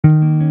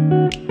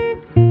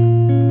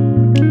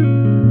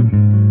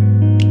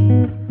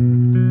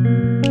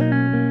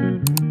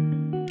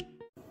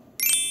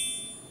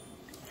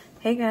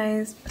Hey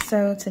guys,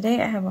 so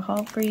today I have a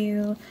haul for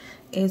you.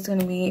 It's going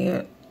to be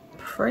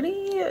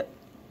pretty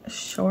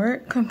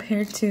short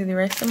compared to the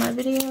rest of my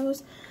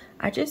videos.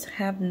 I just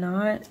have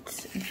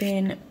not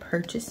been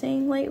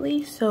purchasing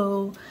lately,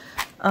 so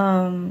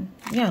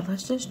yeah,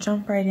 let's just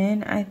jump right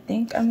in. I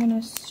think I'm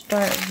going to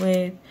start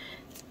with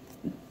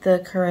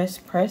the Caress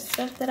Press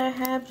stuff that I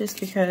have, just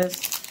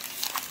because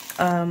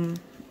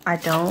I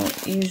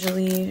don't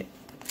usually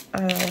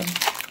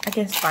I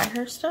guess buy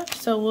her stuff,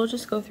 so we'll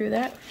just go through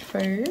that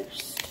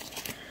first.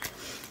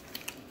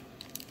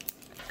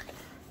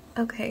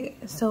 Okay,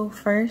 so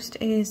first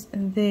is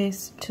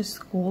this to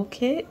school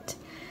kit.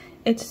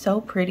 It's so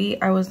pretty.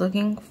 I was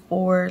looking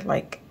for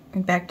like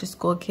back to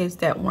school kits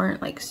that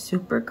weren't like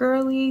super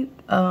girly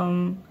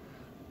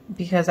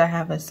because I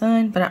have a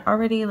son, but I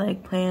already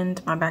like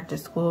planned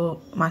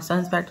my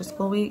son's back to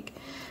school week.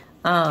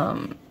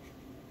 I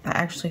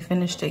actually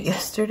finished it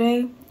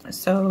yesterday,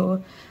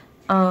 so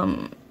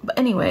but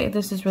anyway,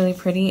 this is really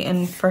pretty.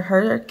 And for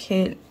her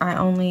kit, I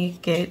only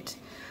get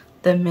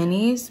the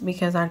minis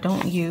because I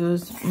don't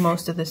use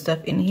most of the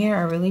stuff in here.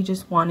 I really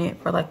just want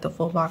it for like the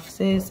full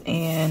boxes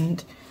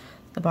and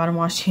the bottom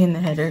washi and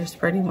the headers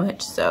pretty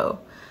much. So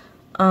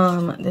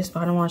this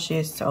bottom washi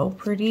is so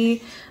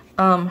pretty.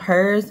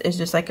 Hers is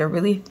just like a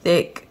really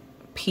thick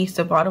piece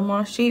of bottom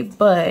washi,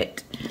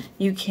 but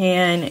you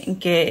can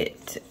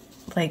get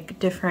like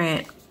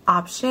different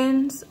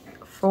options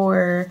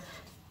for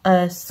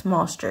a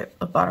small strip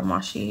of bottom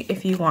washi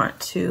if you want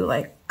to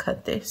like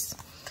cut this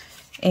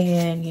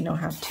and, you know,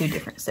 have two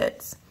different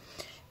sets.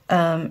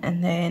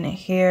 And then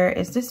here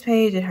is this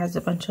page. It has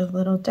a bunch of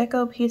little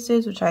deco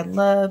pieces, which I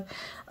love.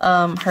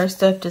 Her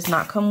stuff does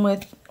not come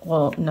with,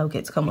 well, no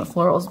kits come with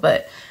florals,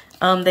 but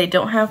they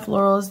don't have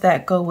florals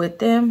that go with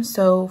them.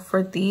 So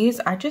for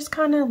these, I just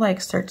kind of like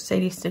search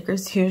Sadies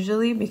Stickers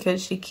usually,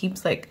 because she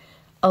keeps like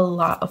a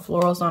lot of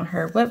florals on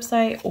her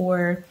website,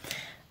 or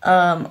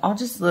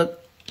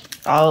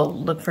I'll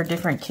look for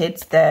different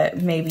kits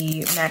that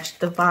maybe match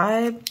the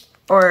vibe,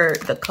 or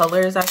the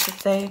colors I should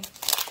say,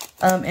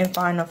 and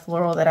find a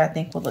floral that I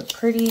think will look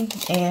pretty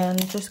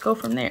and just go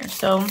from there.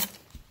 So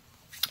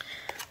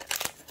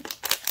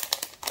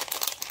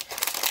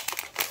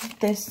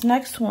this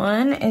next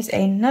one is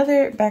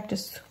another back to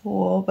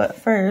school, but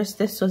first,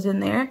 this was in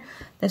there.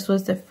 This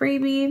was the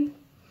freebie.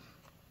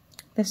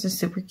 This is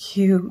super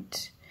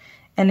cute,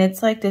 and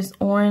it's like this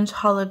orange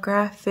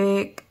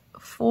holographic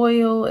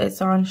foil. It's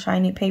on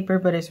shiny paper,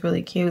 but it's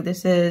really cute.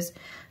 This is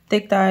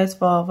Thick Thighs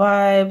Fall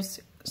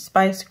Vibes,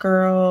 Spice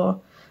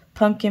Girl,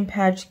 Pumpkin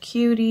Patch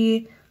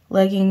Cutie,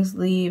 Leggings,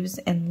 Leaves,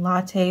 and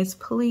Lattes,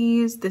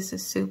 Please. This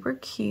is super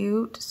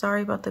cute.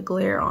 Sorry about the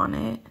glare on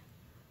it,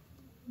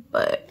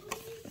 but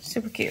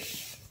super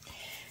cute.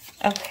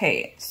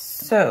 Okay,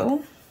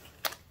 so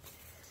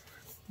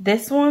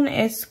this one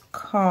is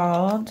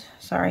called,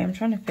 sorry, I'm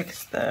trying to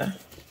fix the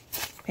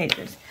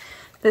pages.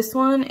 This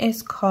one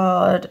is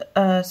called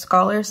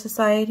Scholar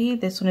Society.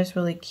 This one is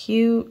really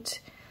cute.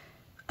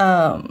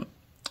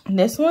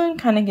 This one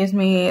kind of gives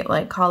me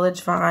like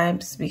college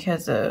vibes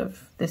because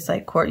of this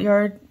like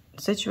courtyard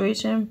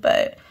situation,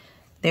 but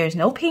there's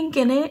no pink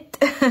in it.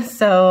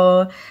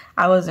 So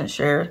I wasn't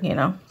sure, you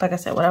know, like I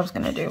said, what I was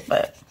gonna do,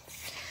 but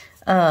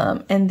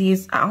and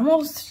these, I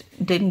almost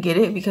didn't get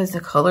it because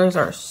the colors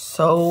are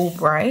so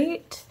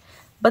bright,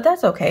 but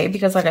that's okay,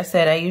 because like I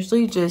said, I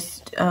usually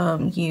just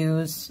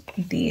use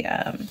the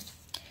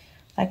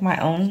like my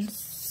own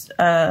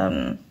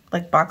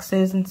like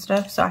boxes and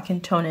stuff, so I can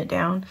tone it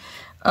down.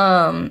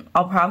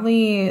 I'll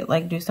probably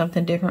like do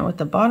something different with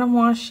the bottom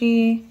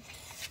washi.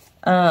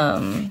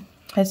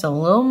 It's a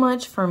little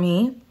much for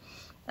me.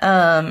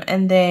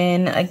 And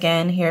then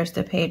again, here's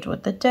the page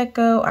with the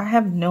deco. I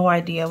have no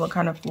idea what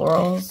kind of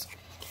florals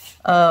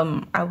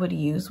I would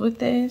use with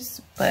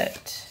this,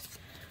 but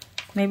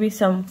maybe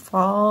some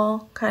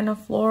fall kind of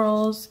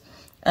florals.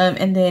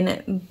 And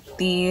then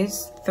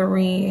these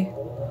three,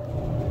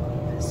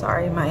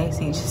 sorry, my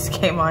AC just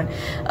came on.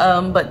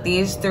 But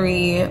these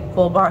three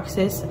full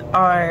boxes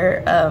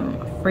are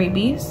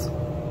freebies,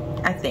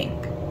 I think.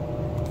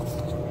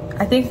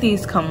 I think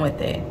these come with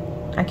it.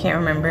 I can't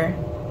remember.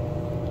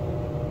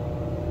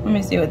 Let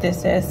me see what this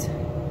says.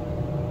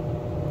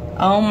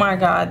 Oh my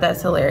God,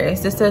 that's hilarious.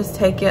 This says,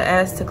 take your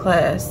ass to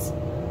class.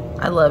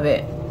 I love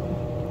it.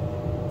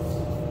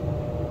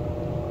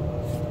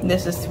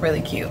 This is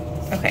really cute.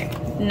 Okay,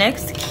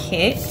 next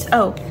kit.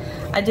 Oh,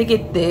 I did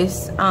get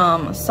this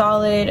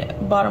solid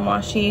bottom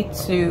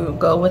washi to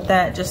go with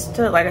that, just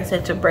to, like I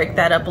said, to break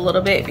that up a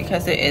little bit,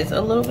 because it is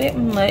a little bit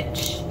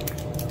much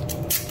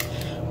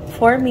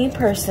for me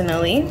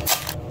personally.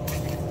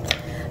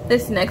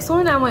 This next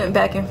one I went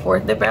back and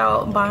forth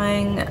about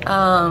buying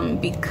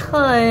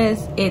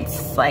because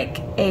it's like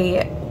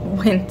a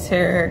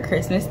winter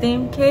Christmas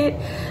themed kit.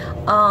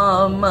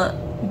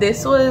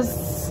 This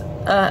was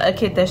a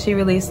kit that she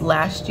released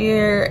last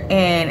year,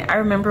 and I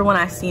remember when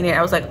I seen it,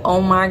 I was like, oh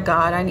my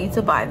God, I need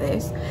to buy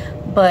this.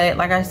 But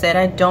like I said,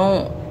 I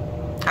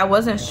I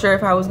wasn't sure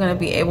if I was going to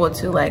be able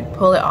to like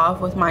pull it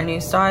off with my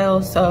new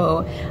style,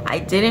 so I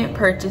didn't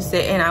purchase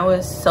it, and I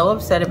was so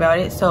upset about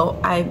it. So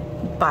I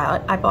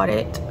bought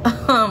it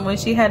when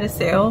she had a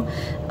sale,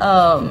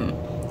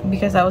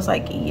 because I was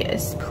like,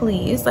 yes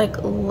please,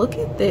 like look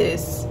at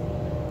this.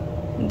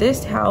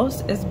 This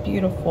house is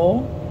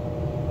beautiful,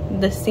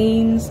 the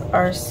scenes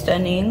are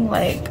stunning,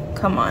 like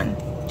come on.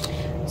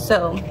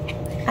 So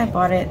I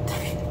bought it,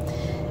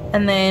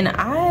 and then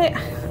I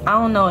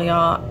don't know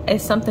y'all,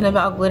 it's something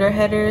about glitter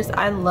headers.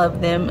 I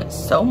love them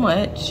so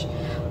much.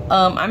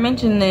 I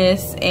mentioned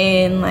this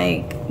in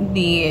like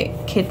the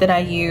kit that I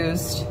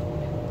used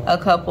a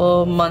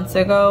couple months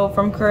ago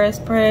from Caress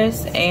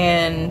Press,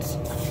 and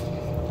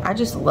I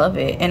just love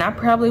it. And I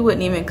probably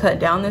wouldn't even cut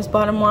down this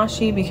bottom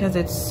washi because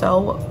it's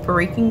so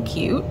freaking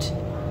cute.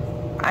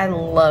 I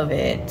love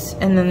it.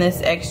 And then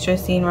this extra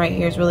scene right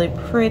here is really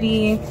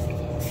pretty.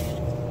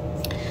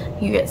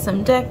 You get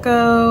some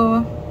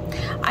deco.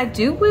 I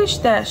do wish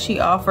that she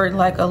offered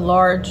like a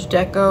large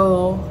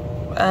deco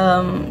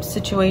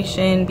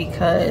situation,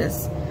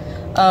 because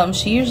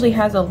she usually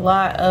has a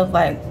lot of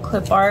like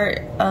clip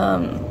art,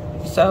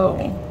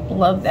 so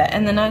love that.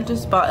 And then I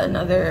just bought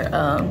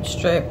another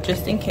strip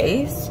just in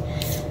case,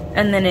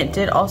 and then it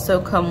did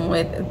also come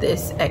with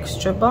this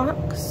extra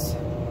box.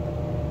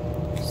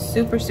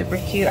 Super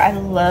cute. I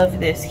love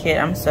this kit.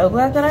 I'm so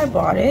glad that I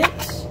bought it.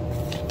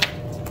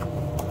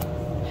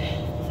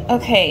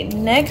 Okay,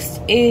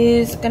 next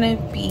is gonna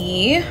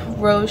be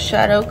Rose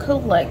Shadow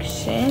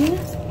Collection.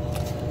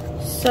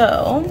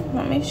 So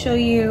let me show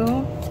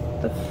you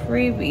the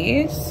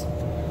freebies.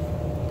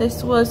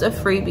 This was a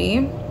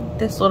freebie,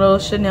 this little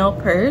Chanel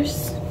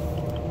purse,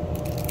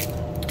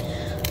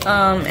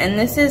 and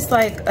this is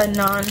like a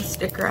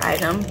non-sticker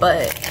item,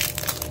 but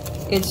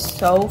it's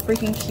so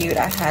freaking cute.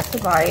 I had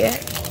to buy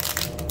it.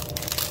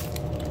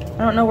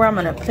 I don't know where I'm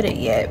gonna put it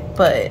yet,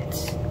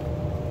 but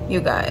you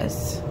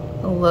guys,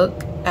 look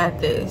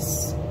at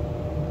this.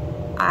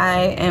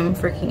 I am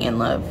freaking in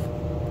love.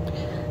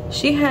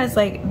 She has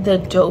like the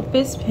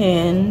dopest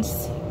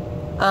pins,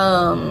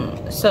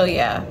 so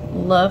yeah,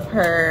 love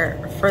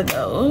her for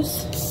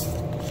those.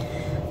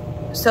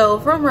 So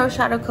from Rose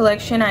Shadow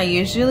Collection, I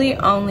usually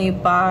only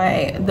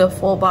buy the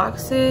full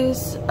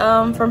boxes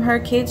from her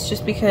kits,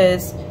 just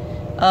because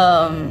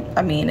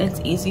I mean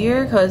it's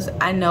easier, because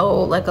I know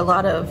like a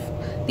lot of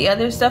the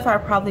other stuff I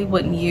probably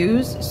wouldn't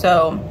use,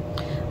 so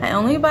I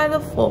only buy the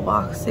full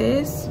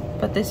boxes.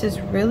 But this is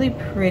really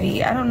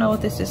pretty. I don't know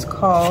what this is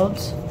called,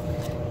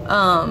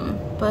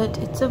 but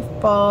it's a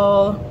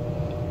fall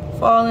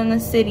in the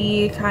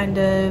city kind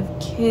of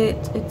kit.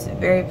 It's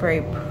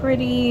very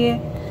pretty.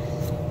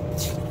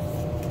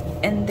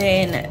 And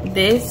then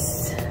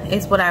this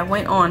is what I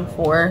went on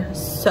for,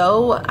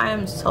 so I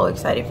am so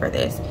excited for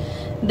this.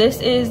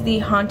 This is the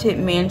Haunted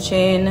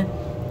Mansion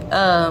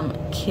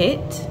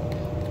kit,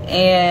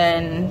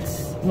 and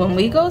when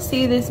we go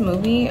see this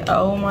movie,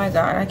 oh my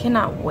god, I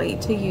cannot wait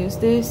to use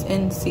this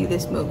and see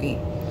this movie.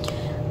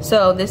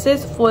 So this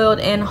is foiled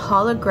and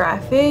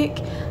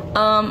holographic.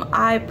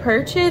 I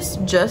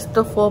purchased just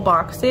the full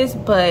boxes,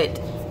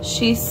 but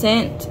she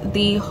sent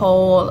the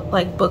whole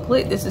like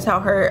booklet. This is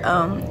how her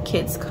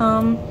kits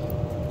come.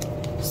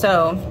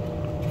 So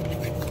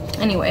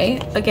anyway,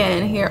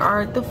 again, here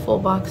are the full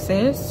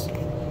boxes.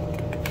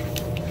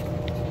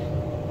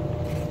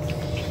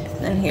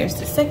 And here's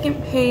the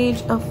second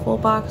page of full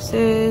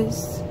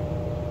boxes.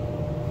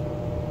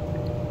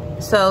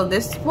 So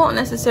this won't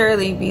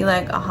necessarily be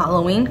like a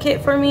Halloween kit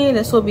for me.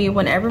 This will be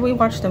whenever we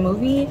watch the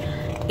movie.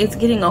 It's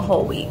getting a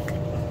whole week.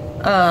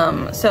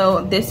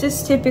 So this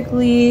is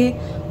typically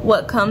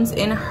what comes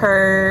in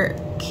her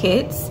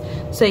kits.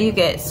 So you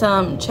get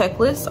some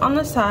checklists on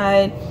the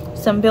side,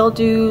 some bill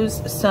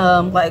dues,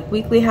 some like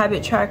weekly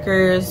habit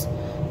trackers.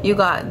 You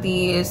got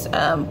these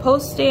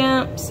post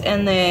stamps,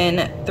 and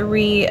then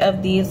 3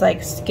 of these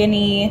like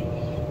skinny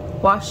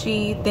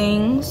washi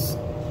things.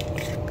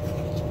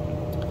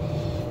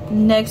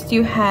 Next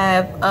you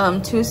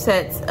have 2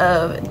 sets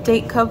of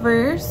date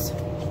covers.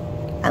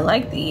 I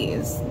like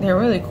these, they're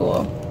really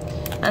cool.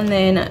 And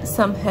then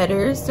some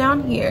headers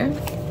down here.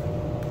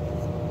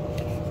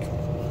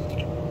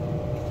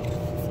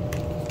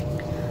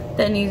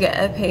 Then you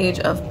get a page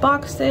of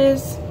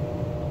boxes,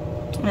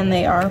 and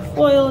they are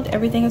foiled.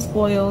 Everything is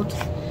foiled.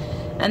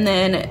 And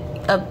then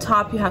up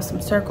top you have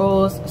some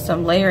circles,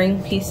 some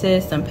layering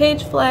pieces, some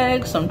page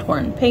flags, some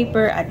torn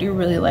paper. I do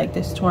really like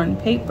this torn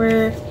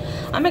paper.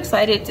 I'm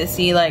excited to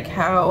see like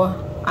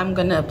how I'm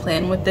gonna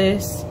plan with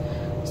this.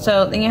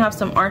 So then you have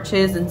some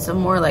arches and some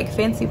more like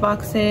fancy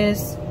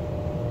boxes.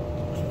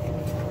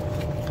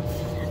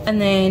 And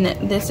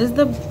then this is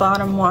the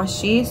bottom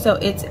washi. So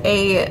it's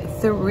a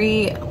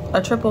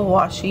triple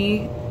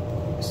washi.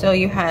 So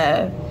you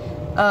have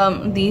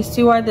these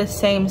 2 are the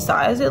same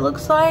size, it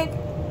looks like,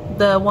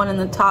 the one in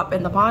the top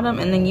and the bottom,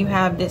 and then you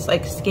have this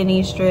like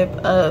skinny strip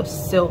of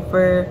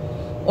silver,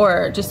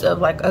 or just of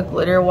like a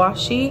glitter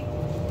washi.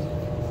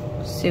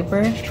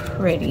 Super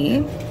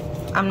pretty.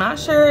 I'm not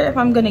sure if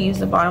I'm gonna use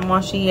the bottom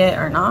washi yet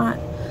or not,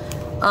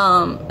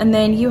 And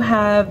then you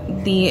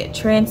have the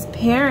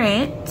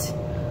transparent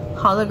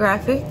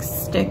holographic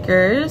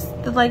stickers,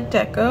 the like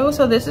deco.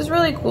 So this is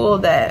really cool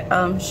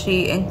that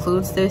she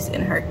includes this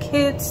in her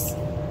kits.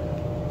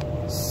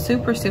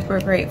 Super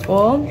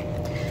grateful.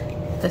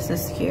 This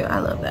is cute. I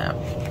love that.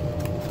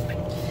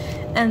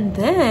 And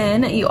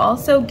then you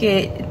also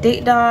get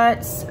date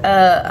dots,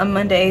 a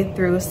Monday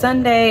through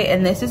Sunday,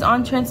 and this is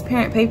on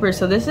transparent paper.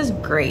 So this is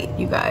great,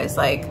 you guys.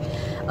 Like,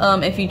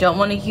 if you don't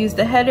want to use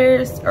the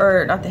headers,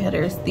 or not the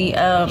headers, the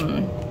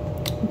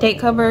date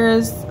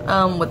covers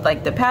with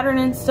like the pattern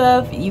and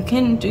stuff, you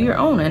can do your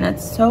own, and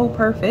it's so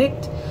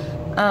perfect.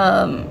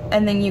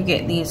 And then you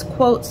get these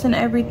quotes and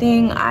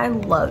everything. I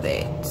love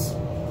it.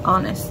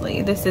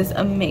 Honestly, this is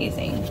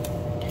amazing.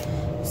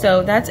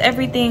 So that's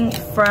everything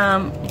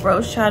from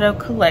Rose Shadow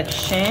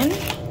collection.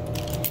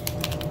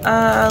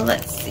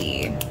 Let's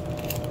see.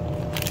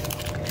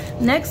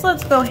 Next,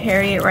 let's go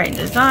Harriet Wright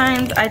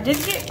Designs. I did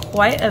get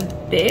quite a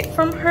bit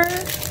from her.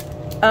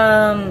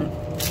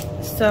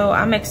 So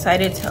I'm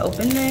excited to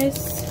open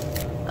this.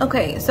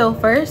 Okay, so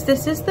first,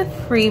 this is the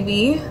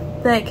freebie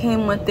that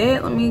came with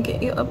it. Let me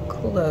get you up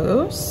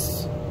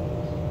close.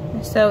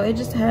 So it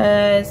just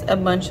has a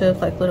bunch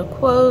of like little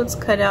quotes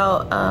cut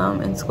out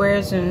in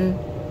squares, and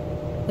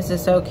this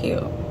is so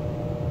cute.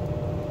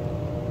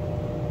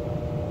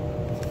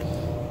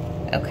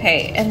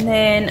 Okay, and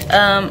then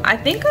I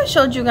think I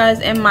showed you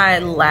guys in my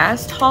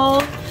last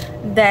haul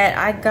that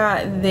I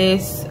got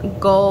this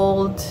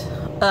gold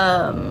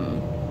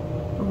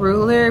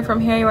ruler from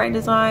Harriet Wright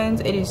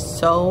Designs. It is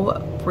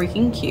so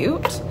freaking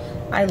cute.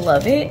 I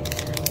love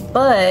it.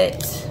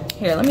 But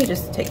here, let me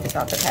just take this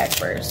out the pack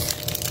first.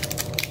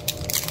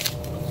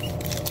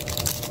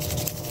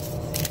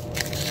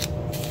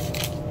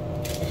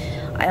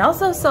 I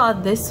also saw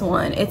this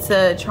one. It's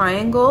a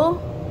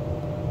triangle,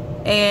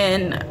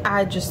 and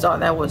I just thought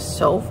that was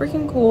so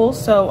freaking cool,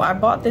 so I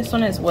bought this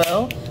one as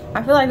well.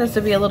 I feel like this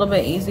would be a little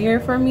bit easier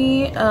for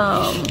me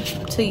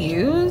to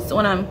use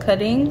when I'm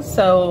cutting,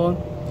 so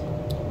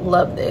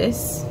love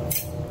this.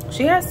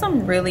 She has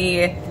some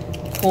really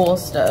cool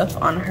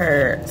stuff on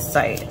her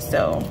site,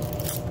 so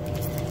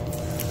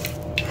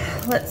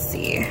let's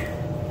see.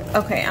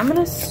 Okay, I'm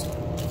gonna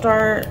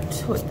start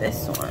with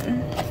this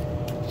one.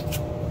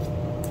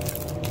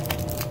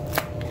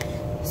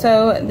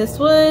 So this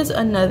was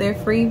another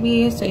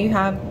freebie. So you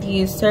have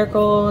these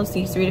circles,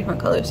 these 3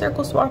 different color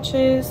circle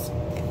swatches.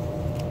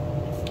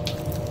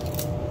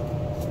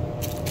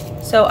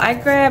 So I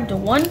grabbed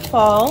one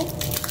fall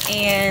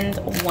and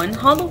one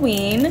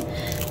Halloween.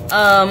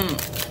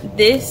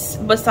 This,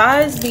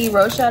 besides the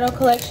Rose Shadow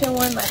collection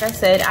one, like I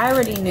said, I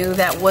already knew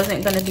that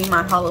wasn't going to be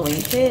my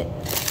Halloween kit.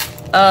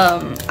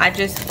 I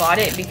just bought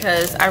it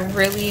because I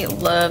really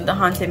love the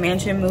Haunted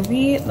Mansion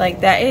movie. Like,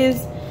 that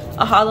is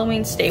a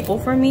Halloween staple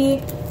for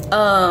me.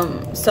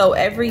 So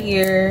every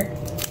year,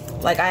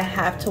 like, I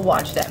have to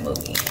watch that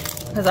movie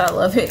because I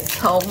love it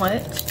so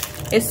much.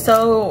 It's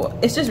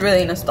just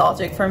really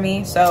nostalgic for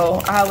me,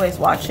 so I always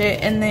watch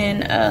it. And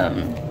then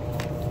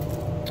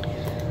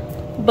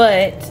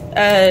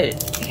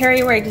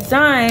Harriet Wright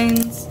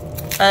Designs,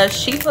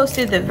 she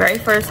posted the very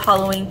first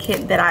Halloween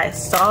kit that I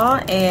saw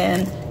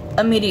and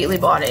immediately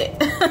bought it.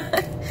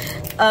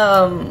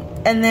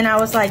 And then I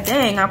was like,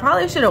 dang, I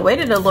probably should have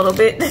waited a little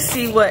bit to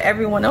see what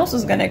everyone else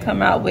was gonna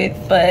come out with,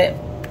 but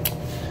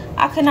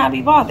I could not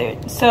be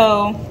bothered.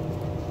 So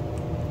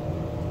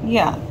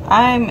yeah,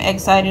 I'm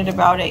excited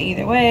about it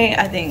either way.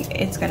 I think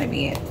it's gonna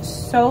be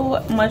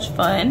so much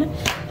fun.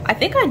 I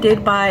think I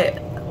did buy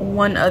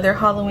one other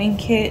Halloween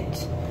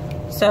kit,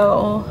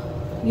 so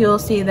you'll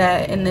see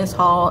that in this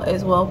haul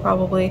as well,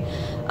 probably.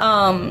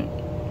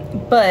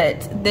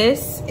 But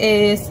this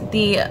is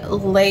the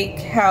Lake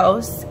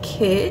House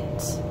kit.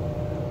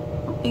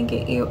 Let me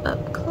get you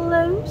up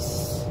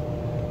close.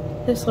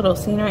 This little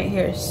scene right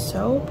here is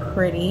so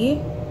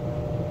pretty.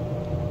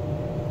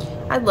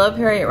 I love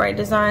Harriet Wright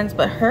Designs,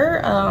 but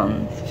her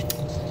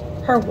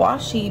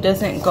washi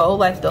doesn't go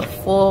like the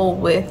full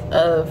width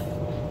of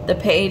the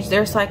page.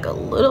 There's like a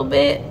little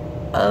bit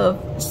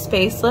of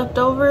space left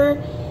over,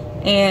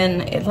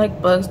 and it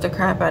like bugs the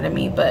crap out of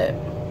me, but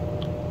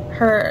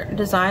her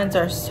designs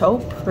are so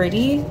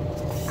pretty.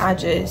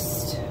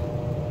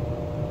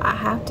 I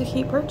have to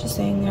keep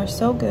purchasing. They're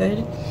so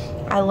good.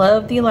 I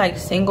love the like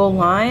single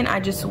line.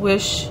 I just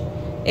wish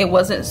it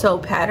wasn't so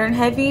pattern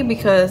heavy,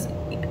 because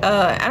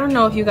I don't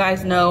know if you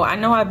guys know, I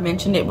know I've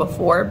mentioned it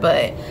before,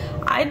 but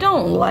I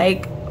don't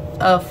like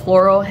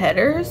floral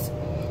headers,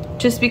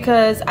 just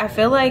because I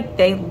feel like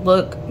they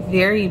look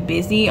very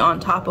busy on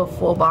top of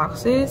full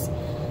boxes.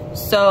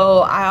 So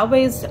I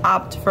always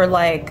opt for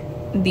like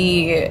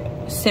the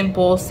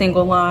simple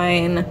single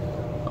line,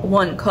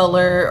 one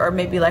color, or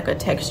maybe like a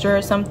texture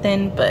or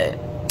something. But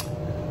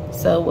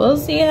so we'll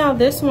see how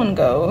this one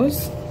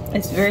goes.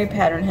 It's very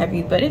pattern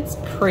heavy, but it's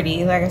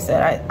pretty. Like I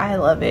said, I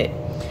love it.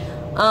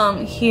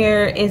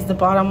 Here is the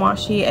bottom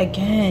washi.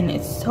 Again,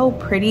 it's so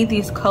pretty.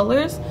 These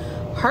colors,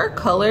 her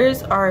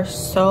colors are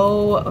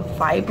so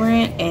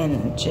vibrant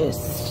and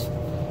just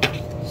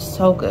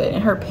so good,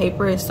 and her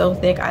paper is so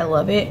thick. I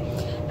love it.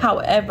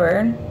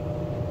 However,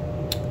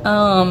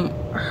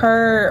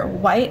 her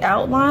white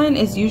outline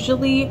is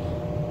usually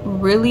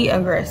really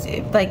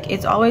aggressive. Like,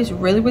 it's always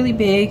really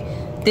big.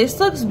 This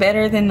looks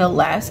better than the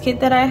last kit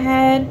that I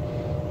had,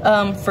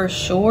 for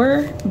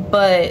sure,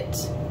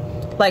 but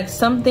like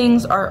some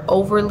things are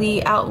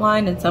overly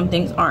outlined and some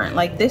things aren't.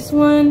 Like this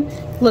one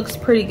looks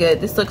pretty good.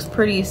 This looks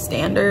pretty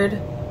standard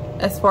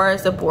as far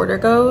as the border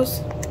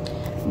goes,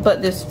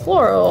 but this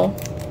floral,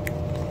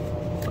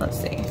 let's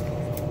see,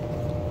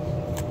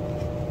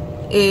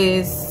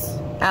 is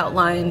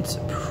outlined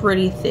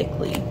pretty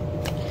thickly.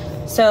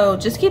 So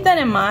just keep that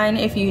in mind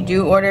if you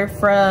do order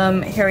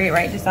from Harriet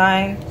Wright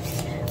Design,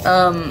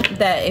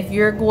 that if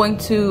you're going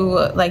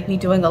to like be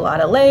doing a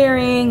lot of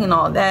layering and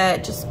all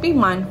that, just be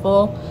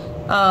mindful,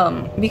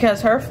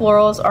 because her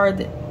florals are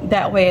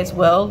that way as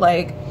well.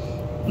 Like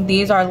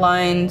these are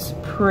lined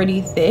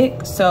pretty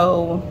thick,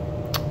 so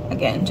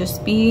again,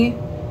 just be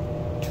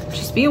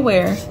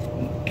aware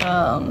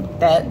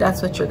that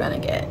that's what you're gonna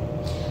get.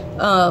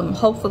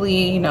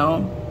 Hopefully, you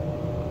know,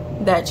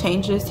 that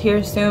changes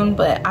here soon,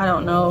 but I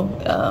don't know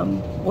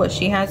what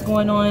she has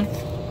going on.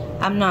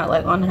 I'm not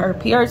like on her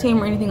PR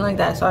team or anything like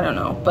that, so I don't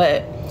know,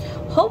 but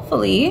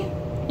hopefully,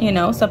 you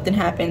know, something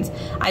happens.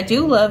 I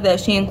do love that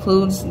she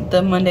includes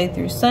the Monday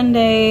through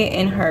Sunday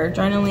in her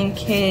journaling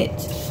kit.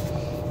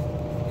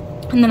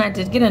 And then I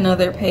did get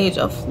another page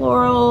of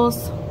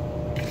florals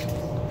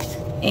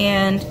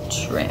and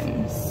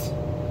trims.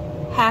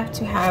 Have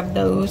to have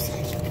those.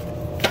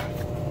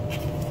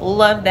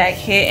 Love that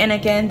kit. And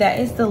again, that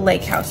is the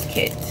Lake House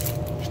kit.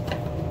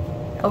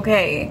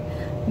 Okay,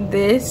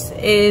 this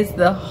is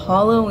the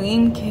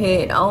Halloween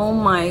kit. Oh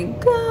my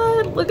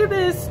god, look at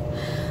this.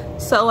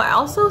 So I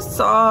also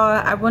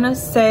saw, I want to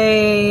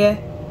say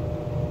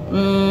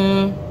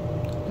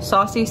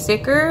Sadies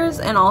Stickers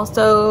and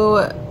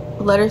also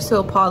Letters to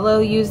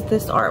Apollo used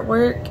this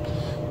artwork.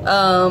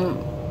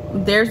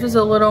 Theirs was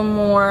a little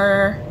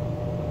more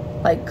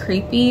like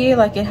creepy,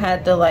 like it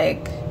had the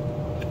like,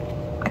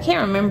 I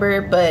can't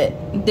remember, but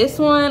this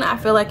one I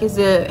feel like is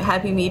a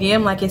happy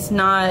medium. Like it's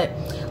not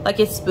like,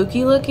 it's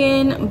spooky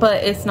looking,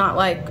 but it's not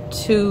like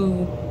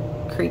too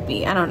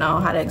creepy. I don't know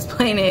how to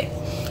explain it.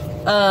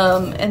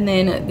 And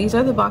then these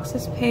are the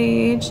boxes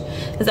page,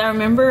 because I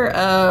remember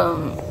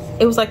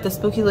it was like the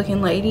spooky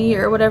looking lady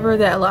or whatever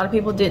that a lot of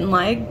people didn't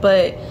like,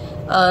 but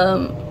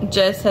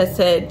Jess had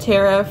said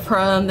Tara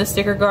from the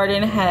Sticker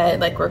Garden had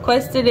like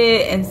requested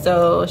it, and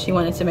so she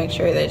wanted to make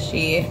sure that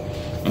she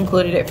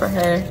included it for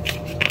her.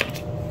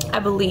 I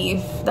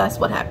believe that's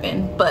what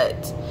happened.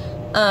 But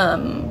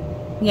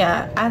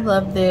yeah, I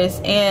love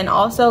this. And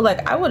also,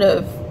 like, I would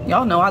have,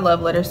 y'all know I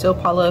love Letters to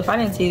Apollo. If I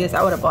didn't see this,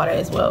 I would have bought it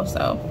as well.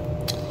 So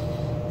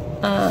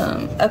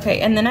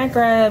okay, and then I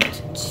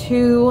grabbed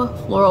 2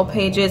 floral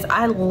pages.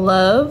 I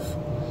love,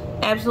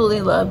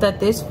 absolutely love that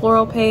this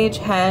floral page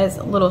has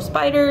little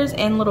spiders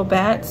and little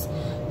bats.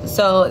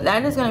 So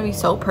that is going to be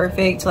so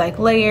perfect to like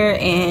layer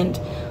and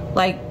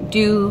like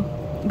do,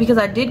 because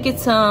I did get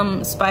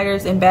some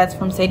spiders and bats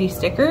from Sadies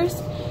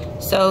Stickers,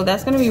 so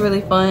that's going to be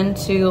really fun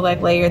to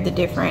like layer the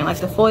different, like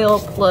the foil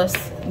plus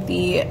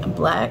the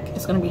black.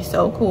 It's going to be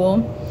so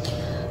cool.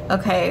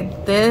 Okay,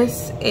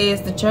 this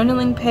is the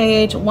journaling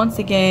page. Once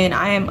again,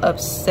 I am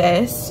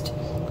obsessed.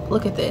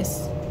 Look at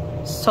this,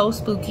 so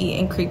spooky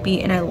and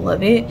creepy, and I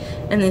love it.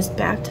 And this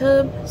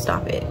bathtub,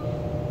 stop it,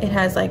 it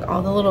has like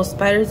all the little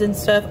spiders and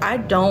stuff. I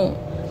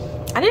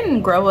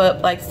didn't grow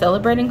up like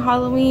celebrating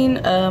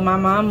Halloween. My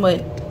mom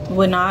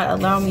would not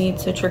allow me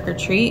to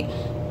trick-or-treat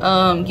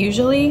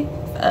usually,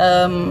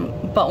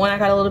 but when I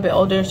got a little bit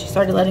older, she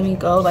started letting me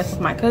go like with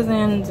my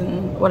cousins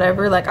and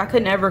whatever. Like I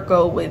could never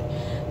go with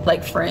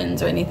like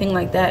friends or anything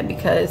like that,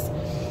 because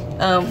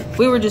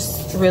we were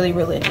just really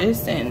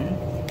religious,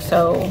 and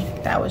so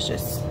that was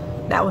just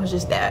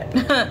that.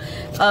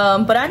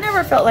 But I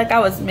never felt like I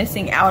was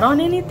missing out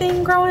on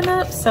anything growing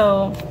up,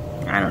 so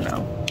I don't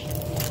know.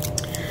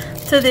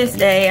 To this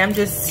day, I'm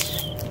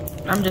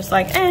just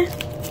like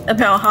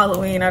about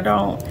Halloween. I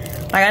don't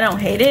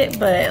hate it,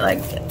 but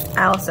like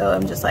I also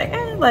am just like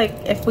like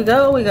if we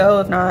go, we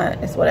go. If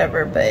not, it's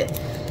whatever. But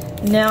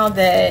now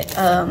that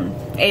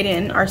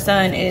Aiden, our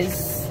son,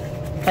 is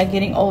like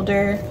getting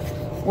older,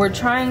 we're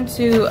trying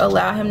to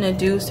allow him to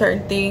do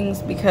certain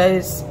things,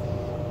 because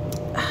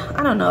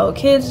I don't know,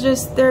 kids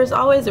just, there's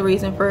always a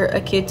reason for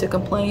a kid to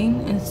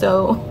complain, and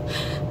so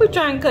we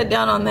try and cut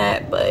down on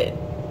that. But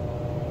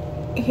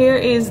here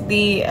is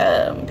the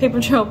paper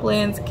trail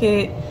plans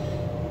kit.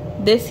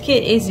 This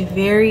kit is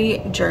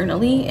very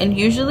journaly, and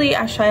usually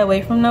I shy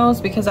away from those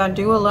because I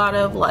do a lot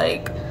of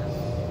like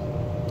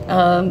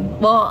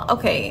well,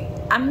 okay,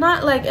 I'm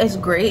not like as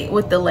great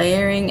with the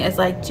layering as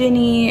like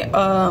Jenny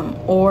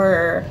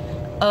or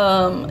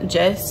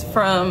Jess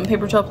from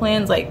Paper Trail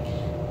Plans. Like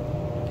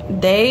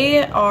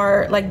they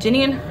are like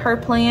Jenny and her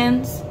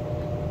plans,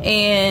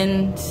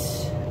 and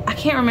I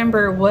can't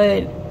remember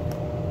what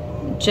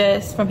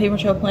Jess from Paper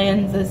Trail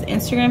Plans'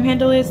 Instagram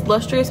handle is,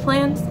 Lustrous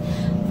Plans.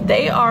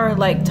 They are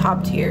like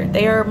top tier.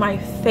 They are my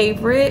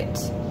favorite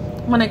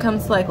when it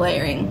comes to like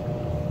layering.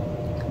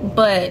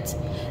 But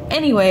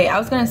anyway, I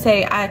was gonna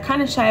say I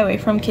kind of shy away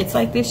from kits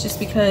like this just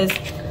because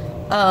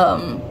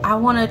I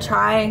want to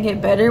try and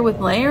get better with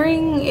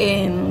layering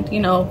and, you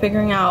know,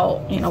 figuring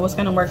out, you know, what's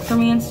gonna work for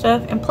me and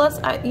stuff. And plus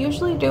I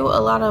usually do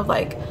a lot of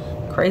like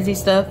crazy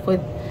stuff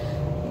with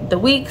the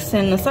weeks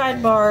and the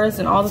sidebars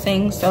and all the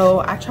things,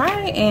 so I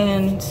try,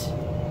 and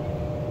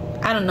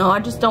I don't know, I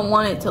just don't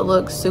want it to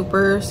look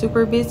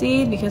super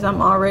busy because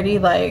I'm already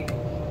like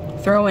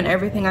throwing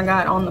everything I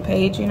got on the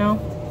page, you know.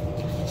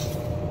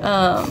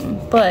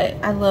 But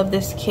I love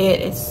this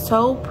kit. It's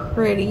so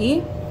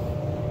pretty.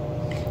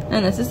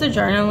 And this is the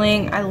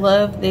journaling. I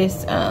love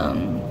this,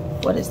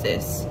 what is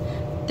this?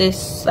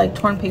 This like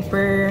torn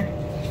paper,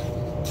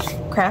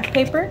 craft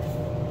paper.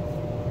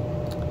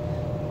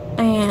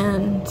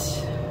 And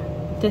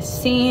this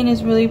scene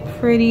is really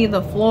pretty.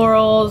 The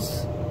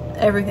florals,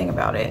 everything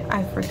about it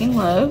I freaking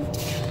love.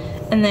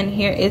 And then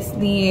here is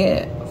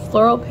the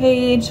floral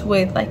page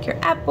with like your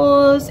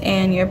apples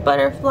and your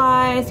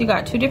butterflies. You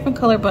got 2 different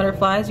color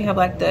butterflies. You have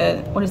like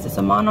the, what is this,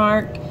 a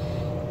monarch,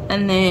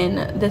 and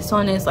then this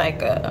one is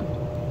like a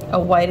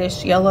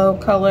whitish yellow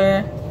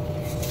color.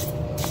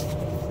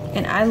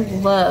 And I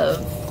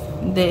love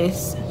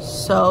this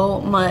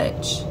so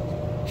much.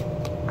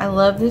 I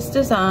love this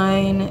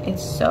design.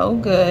 It's so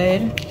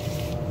good.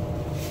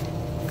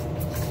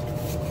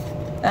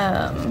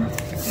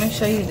 Let me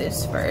show you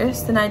this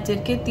first. And I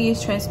did get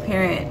these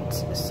transparent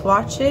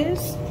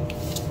swatches.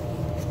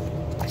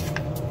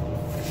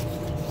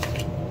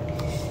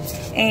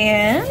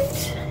 And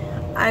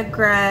I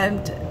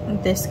grabbed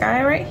this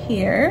guy right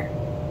here.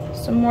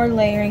 Some more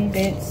layering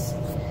bits.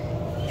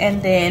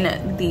 And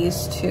then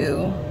these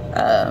 2.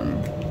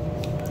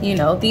 You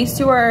know, these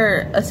 2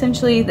 are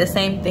essentially the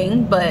same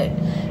thing, but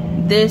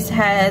this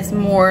has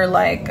more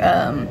like,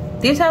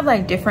 these have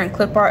like different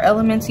clip art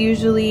elements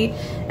usually,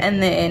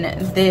 and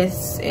then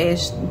this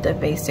is the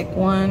basic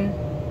one.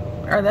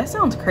 Or that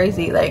sounds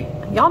crazy, like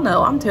y'all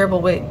know I'm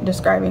terrible with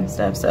describing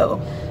stuff,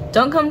 so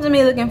don't come to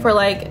me looking for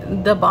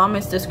like the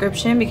bombest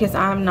description because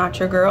I'm not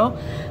your girl.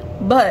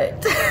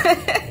 But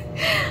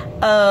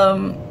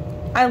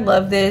I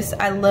love this.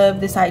 I love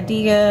this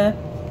idea.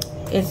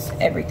 It's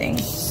everything.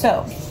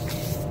 So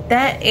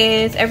that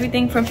is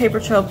everything from Paper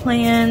Trail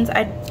Plans.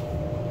 I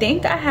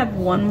think I have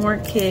one more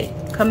kit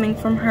coming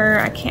from her.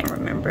 I can't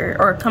remember,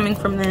 or coming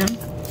from them.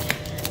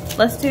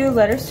 Let's do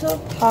Letters to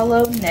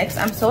Apollo next.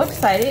 I'm so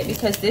excited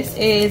because this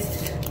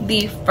is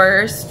the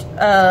first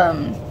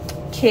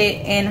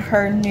kit in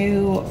her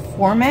new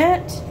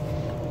format,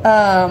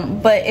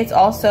 but it's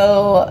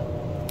also,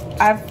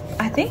 I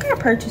think I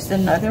purchased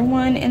another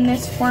one in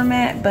this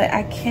format, but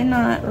I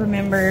cannot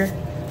remember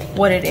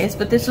what it is.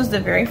 But this was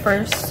the very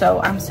first, so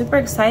I'm super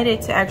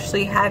excited to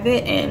actually have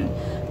it in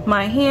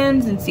my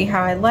hands and see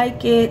how I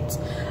like it.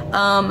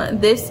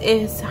 This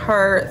is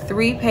her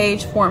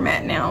 3-page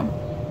format now.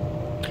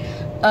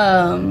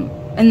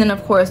 And then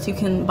of course you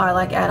can buy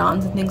like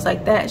add-ons and things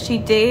like that. She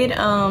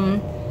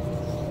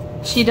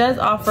does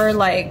offer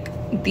like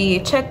the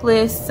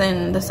checklists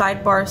and the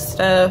sidebar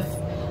stuff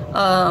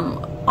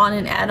on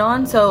an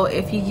add-on, so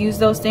if you use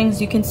those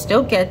things you can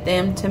still get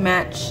them to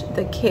match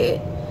the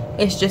kit.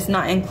 It's just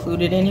not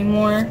included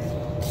anymore.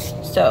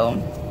 So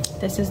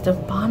this is the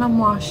bottom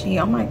washi.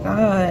 Oh my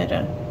god,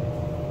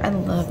 I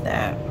love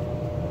that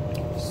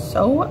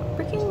so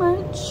freaking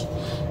much.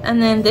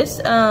 And then this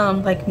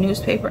like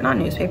newspaper, not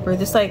newspaper,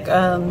 this like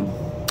y'all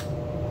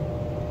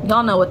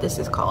know what this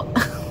is called.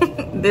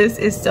 This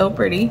is so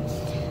pretty.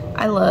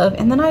 I love,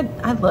 and then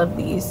I love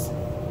these.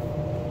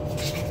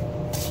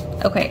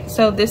 Okay,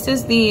 so this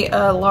is the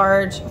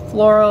large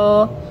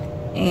floral,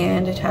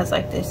 and it has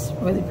like this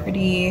really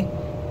pretty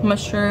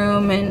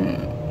mushroom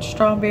and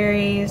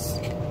strawberries.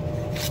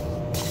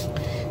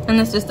 And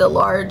this is the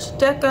large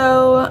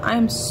deco.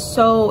 I'm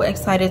so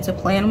excited to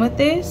plan with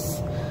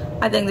this.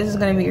 I think this is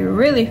going to be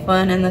really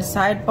fun in the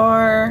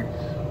sidebar,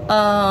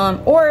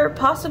 or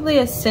possibly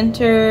a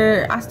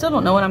center. I still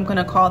don't know what I'm going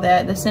to call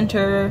that, the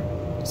center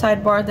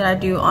sidebar that I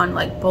do on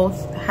like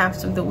both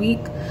halves of the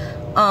week.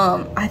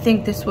 I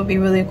think this would be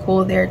really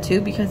cool there too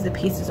because the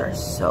pieces are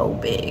so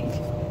big.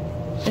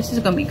 This is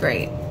going to be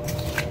great.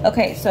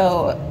 Okay,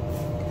 so,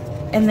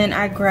 and then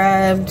I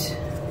grabbed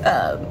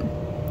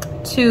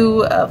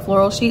 2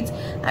 floral sheets.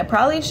 I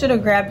probably should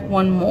have grabbed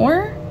one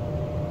more,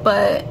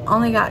 but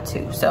only got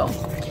 2. So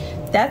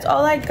that's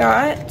all I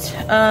got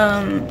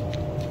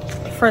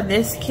for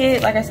this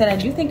kit. Like I said, I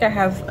do think I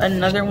have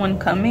another one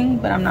coming,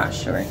 but I'm not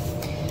sure.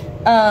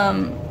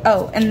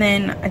 Oh, and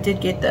then I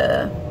did get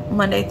the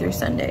Monday through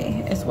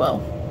Sunday as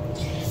well.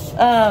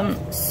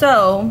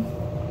 So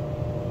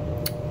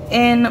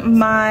in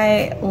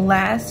my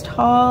last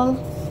haul,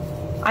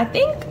 I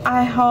think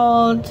I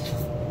hauled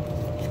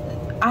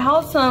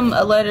some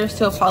Letters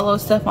to Apollo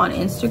stuff on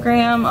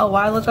Instagram a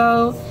while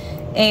ago,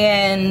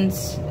 and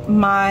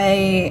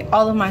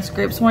all of my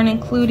scripts weren't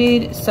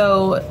included,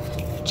 so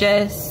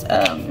Jess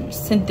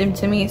sent them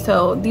to me.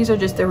 So these are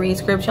just the read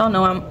scripts. Y'all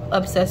know I'm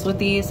obsessed with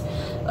these.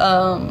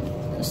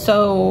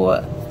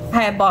 So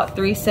I had bought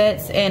 3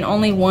 sets and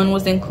only one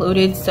was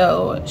included,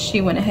 so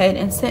she went ahead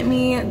and sent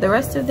me the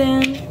rest of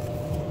them.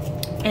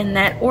 in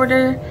that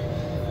order.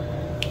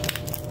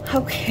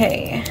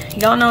 Okay,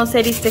 y'all know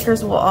Sadies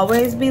Stickers will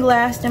always be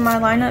last in my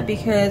lineup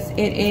because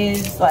it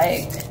is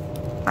like,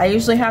 I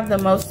usually have the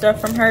most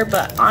stuff from her,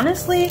 but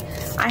honestly,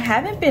 I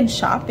haven't been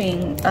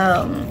shopping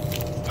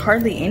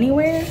hardly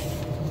anywhere.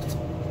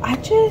 I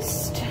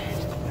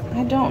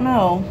don't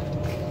know.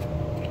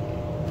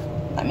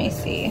 Let me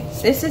see.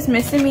 This is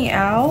Missing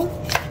Meow.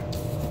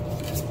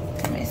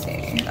 Let me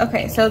see.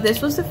 Okay, so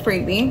this was a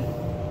freebie.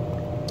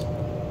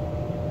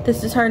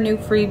 This is her new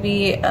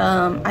freebie.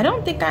 I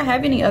don't think I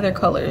have any other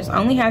colors. I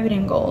only have it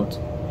in gold.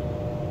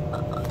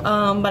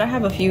 But I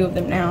have a few of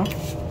them now.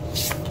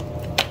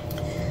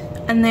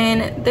 And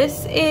then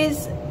this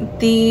is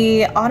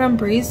the Autumn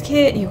Breeze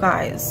kit. You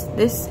guys,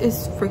 this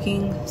is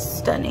freaking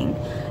stunning.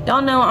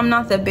 Y'all know I'm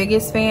not the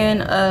biggest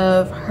fan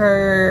of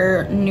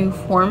her new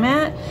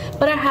format,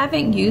 but I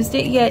haven't used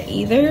it yet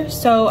either.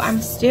 So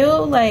I'm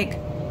still like,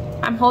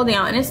 I'm holding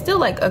out, and it's still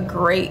like a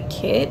great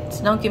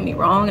kit, don't get me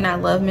wrong, and I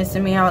love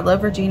Missing Meow, I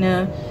love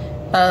Regina.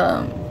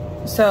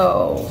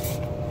 So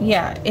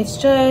yeah, it's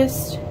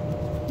just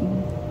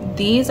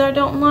these I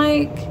don't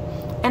like,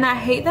 and I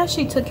hate that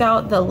she took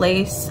out the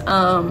lace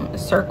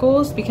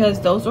circles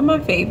because those were my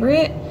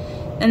favorite.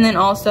 And then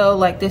also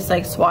like this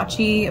like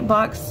swatchy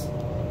box,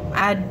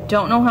 I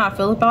don't know how I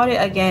feel about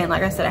it. Again,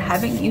 like I said, I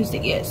haven't used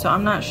it yet, so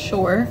I'm not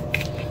sure,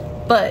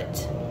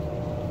 but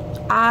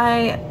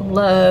I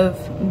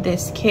love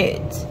this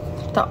kit.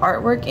 The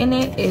artwork in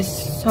it is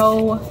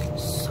so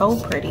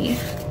pretty.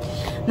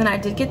 And then I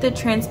did get the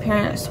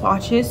transparent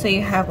swatches, so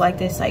you have like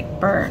this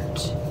like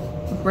burnt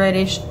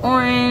reddish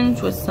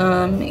orange with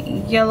some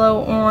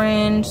yellow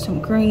orange, some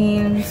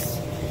greens.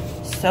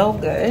 So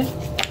good.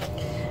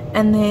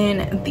 And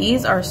then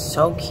these are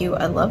so cute.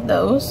 I love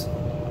those.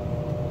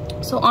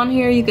 So on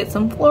here you get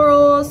some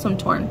florals, some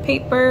torn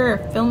paper,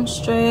 a film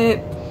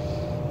strip.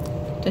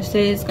 This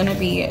is gonna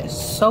be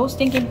so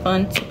stinking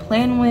fun to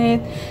plan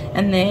with.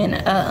 And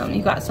then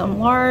you got some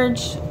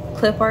large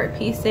clip art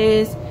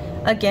pieces.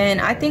 Again,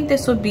 I think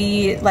this would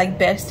be like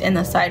best in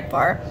the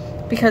sidebar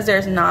because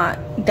there's not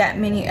that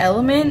many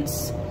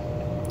elements.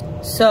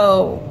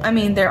 So I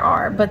mean, there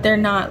are, but they're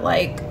not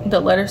like the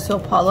Letter Seal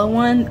Paula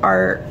one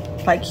are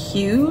like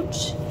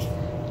huge.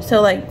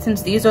 So like,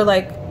 since these are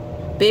like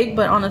big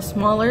but on a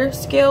smaller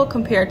scale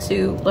compared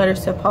to Letter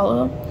Seal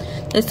Paula,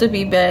 this would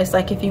be best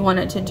like if you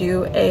wanted to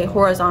do a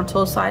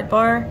horizontal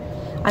sidebar.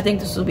 I think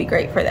this would be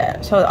great for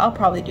that, so I'll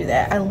probably do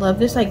that. I love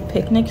this like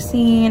picnic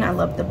scene. I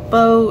love the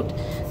boat,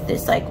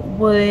 this like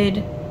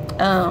wood.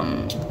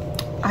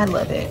 I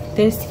love it.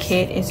 This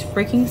kit is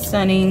freaking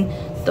stunning.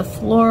 The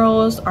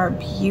florals are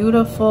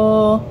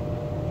beautiful.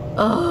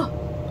 Oh,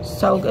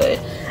 so good.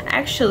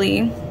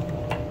 Actually,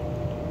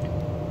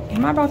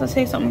 am I about to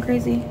say something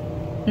crazy?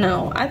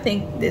 No, I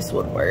think this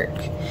would work.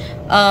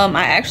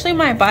 I actually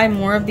might buy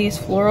more of these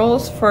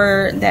florals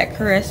for that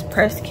Caress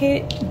press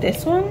kit.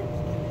 This one,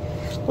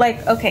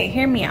 like, okay,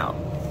 hear me out,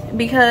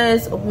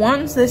 because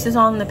once this is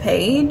on the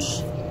page,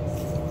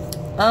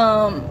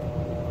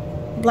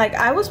 like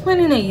I was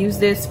planning to use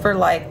this for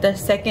like the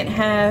second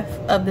half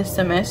of the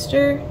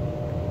semester.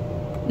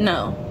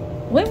 No,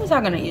 when was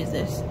I gonna use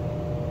this?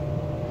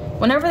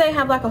 Whenever they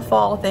have like a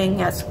fall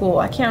thing at school.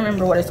 I can't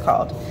remember what it's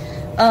called.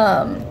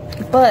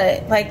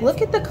 But like,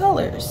 look at the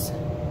colors.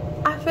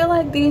 I feel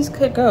like these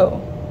could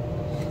go.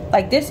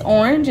 Like this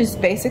orange is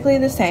basically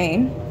the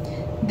same.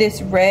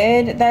 This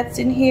red that's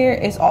in here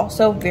is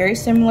also very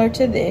similar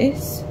to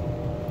this.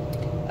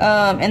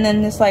 And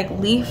then this like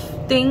leaf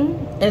thing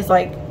is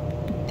like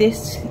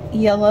this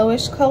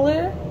yellowish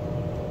color.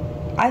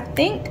 I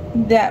think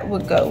that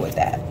would go with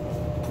that.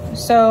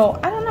 So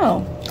I don't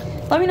know.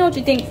 Let me know what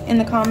you think in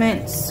the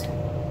comments.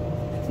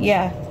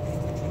 Yeah.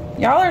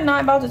 Y'all are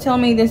not about to tell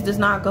me this does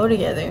not go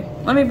together.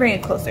 Let me bring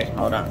it closer.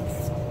 Hold on.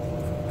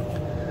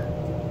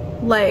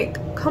 Like,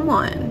 come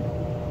on.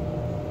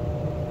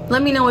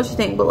 Let me know what you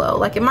think below.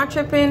 Like, am I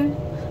tripping?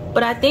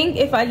 But I think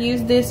if I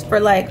use this for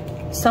like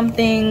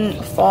something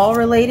fall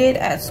related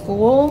at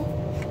school,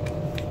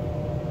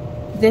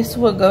 this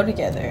would go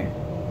together.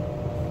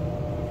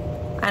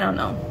 I don't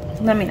know.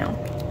 Let me know.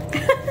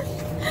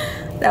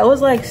 That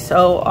was like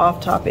so off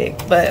topic,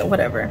 but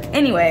whatever.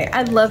 Anyway,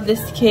 I love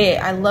this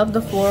kit. I love the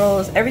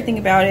florals. Everything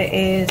about it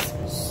is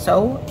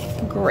so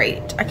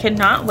great. I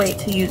cannot wait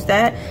to use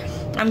that.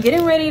 I'm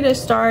getting ready to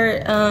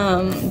start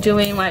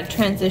doing like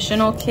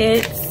transitional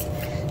kits,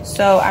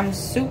 so I'm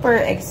super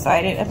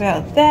excited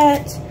about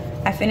that.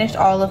 I finished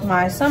all of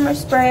my summer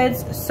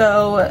spreads,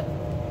 so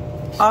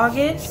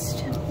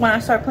August, when I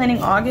start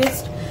planning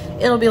August,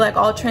 it'll be like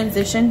all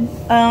transition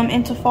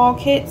into fall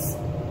kits.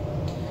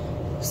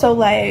 So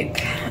like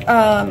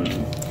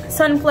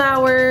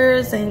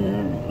sunflowers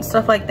and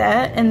stuff like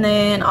that, and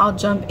then I'll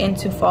jump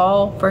into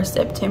fall for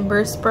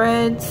September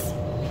spreads.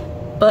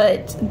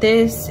 But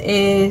this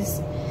is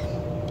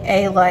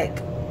a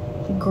like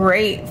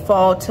great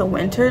fall to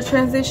winter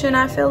transition.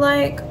 I feel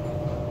like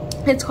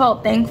it's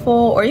called Thankful,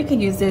 or you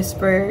could use this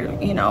for,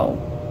 you know,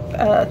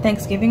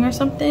 Thanksgiving or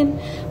something,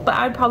 but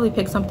I'd probably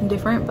pick something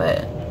different.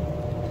 But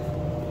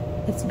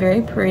it's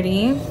very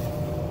pretty.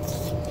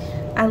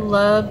 I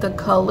love the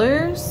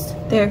colors.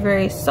 They're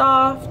very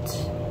soft.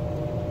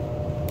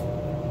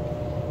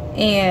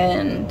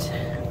 And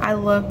I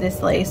love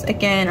this lace.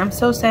 Again, I'm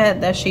so sad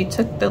that she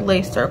took the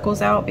lace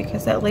circles out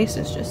because that lace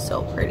is just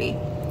so pretty.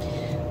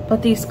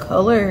 But these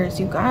colors,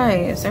 you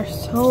guys, are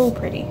so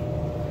pretty.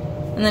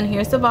 And then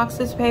here's the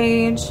boxes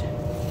page.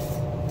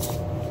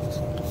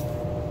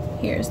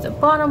 Here's the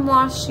bottom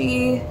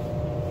washi.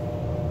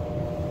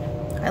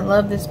 I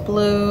love this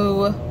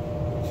blue.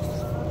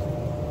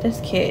 This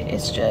kit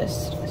is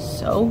just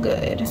so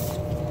good.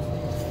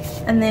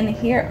 And then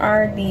here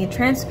are the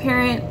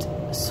transparent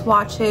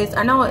swatches.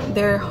 I know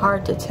they're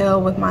hard to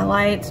tell with my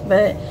lights,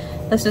 but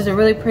this is a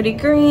really pretty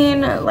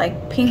green,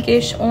 like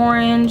pinkish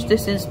orange.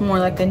 This is more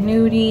like a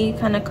nudie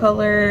kind of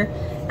color.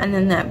 And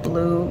then that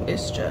blue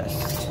is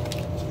just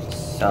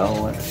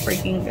so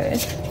freaking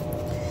good.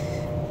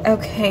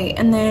 Okay,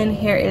 and then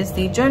here is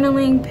the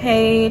journaling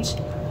page.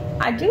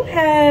 I do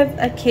have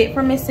a kit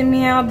from Miss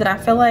Meow that I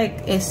feel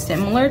like is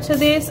similar to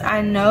this. I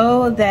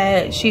know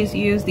that she's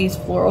used these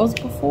florals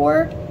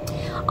before.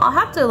 I'll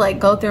have to like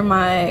go through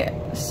my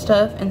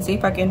stuff and see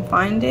if I can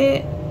find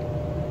it,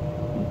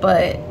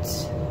 but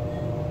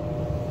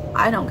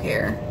I don't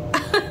care.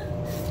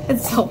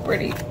 It's so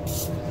pretty.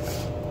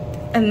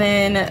 And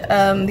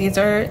then these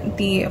are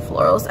the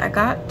florals. I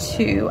got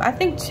two. I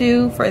think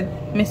two for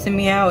Miss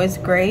Meow is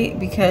great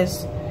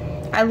because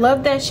I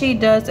love that she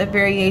does a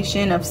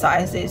variation of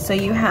sizes. So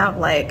you have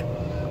like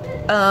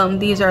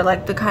these are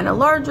like the kind of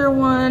larger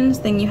ones,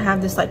 then you have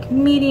this like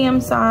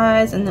medium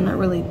size, and then a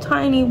really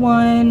tiny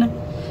one,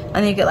 and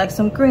then you get like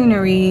some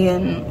greenery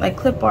and like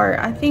clip art.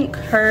 I think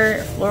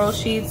her floral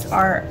sheets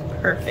are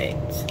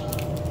perfect.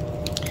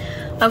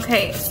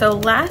 Okay, so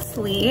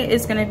lastly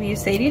is gonna be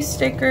Sadies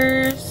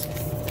Stickers.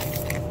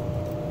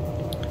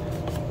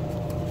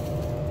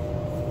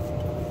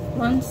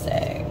 One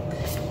sec.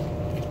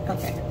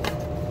 Okay,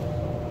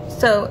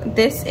 so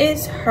this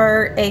is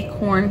her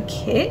acorn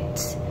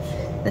kit.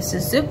 This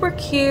is super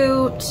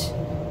cute.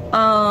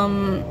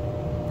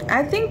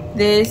 I think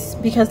this,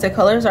 because the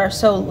colors are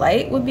so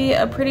light, would be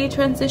a pretty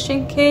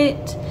transition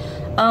kit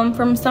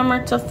from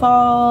summer to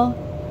fall,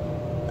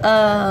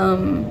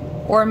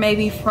 or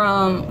maybe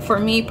for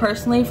me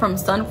personally, from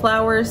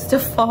sunflowers to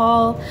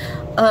fall.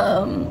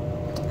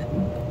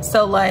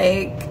 So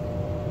like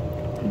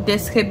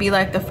this could be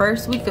like the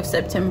first week of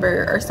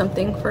September or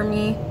something for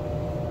me.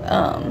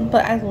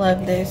 But I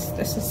love this.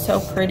 This is so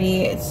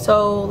pretty. It's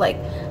so like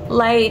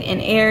light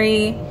and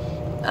airy,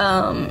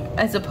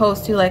 as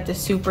opposed to like the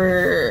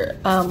super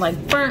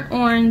like burnt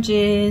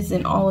oranges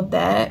and all of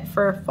that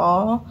for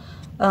fall.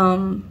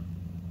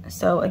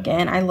 So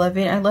again, I love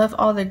it. I love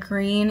all the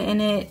green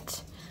in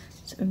it.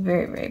 It's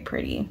very, very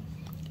pretty.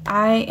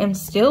 I am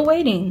still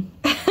waiting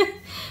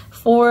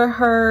for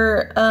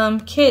her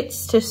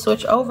kits to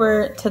switch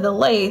over to the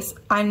lace.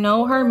 I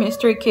know her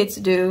mystery kits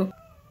do.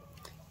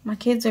 My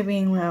kids are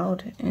being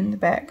loud in the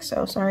back,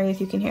 so sorry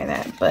if you can hear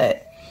that.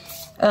 But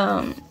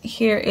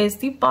here is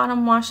the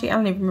bottom washi. I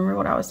don't even remember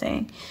what I was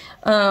saying.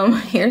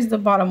 Here's the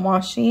bottom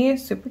washi,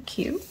 super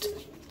cute.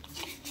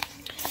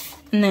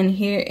 And then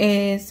here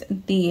is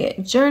the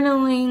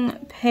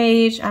journaling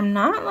page. I'm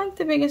not like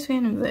the biggest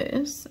fan of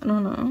this. I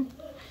don't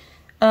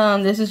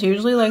know. This is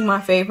usually like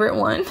my favorite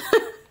one.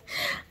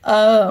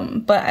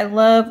 But I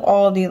love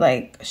all the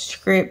like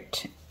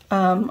script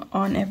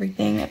on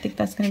everything. I think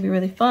that's gonna be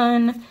really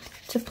fun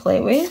to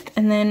play with.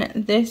 And then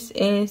this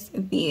is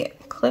the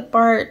clip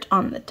art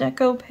on the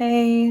deco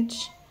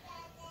page.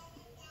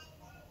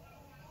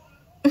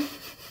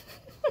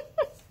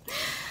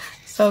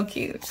 So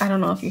cute. I don't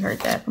know if you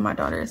heard that, but my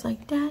daughter is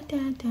like da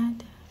da da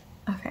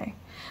da. Okay,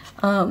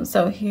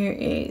 so here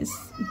is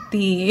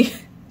the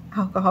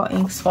alcohol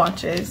ink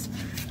swatches.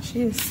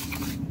 She's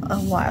a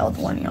wild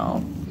one,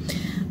 y'all.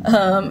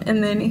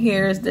 And then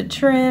here's the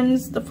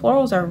trims. The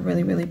florals are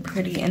really, really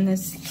pretty in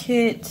this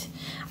kit.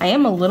 I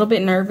am a little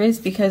bit nervous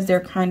because they're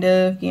kind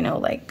of, you know,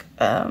 like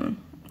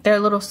they're a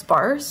little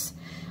sparse.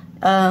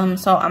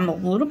 So I'm a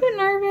little bit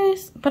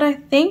nervous, but I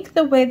think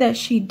the way that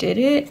she did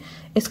it,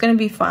 it's gonna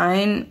be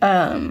fine.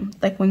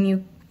 Like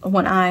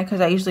when I, because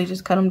I usually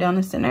just cut them down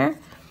the center.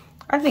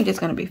 I think it's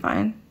gonna be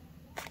fine.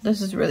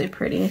 This is really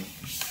pretty.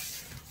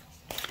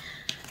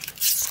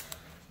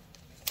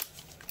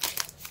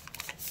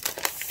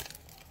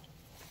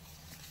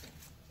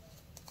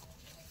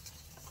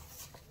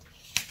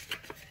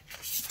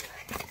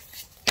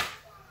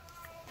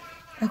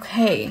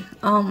 Okay,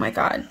 oh my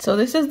god, so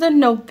this is the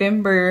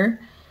November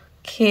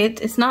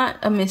kit. It's not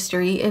a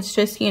mystery, it's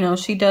just, you know,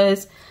 she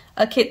does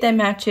a kit that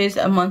matches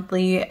a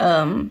monthly.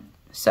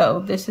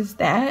 So this is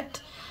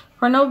that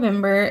for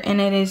November,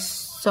 and it is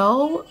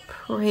so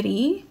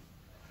pretty.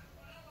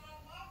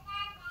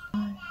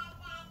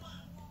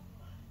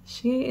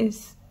 She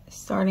is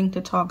starting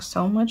to talk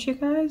so much, you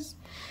guys.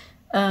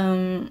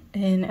 And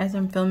as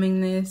I'm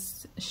filming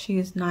this, she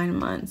is 9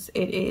 months.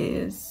 It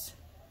is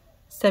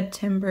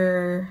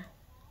September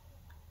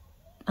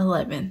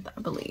 11th,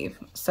 I believe.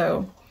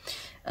 So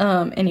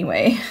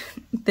anyway,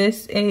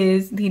 this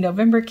is the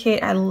November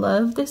kit. I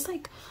love this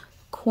like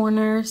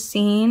corner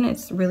scene.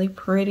 It's really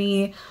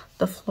pretty.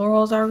 The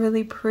florals are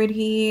really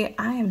pretty.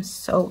 I am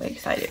so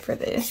excited for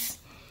this.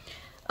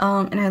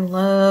 And I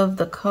love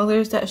the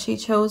colors that she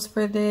chose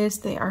for this.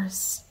 They are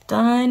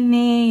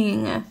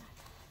stunning.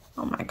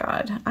 Oh my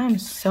god, I'm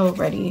so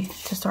ready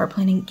to start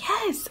planning.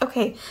 Yes,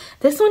 okay,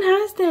 this one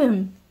has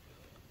them.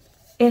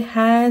 It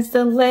has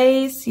the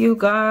lace, you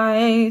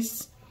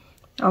guys.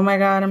 Oh my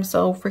god, I'm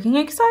so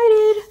freaking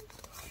excited.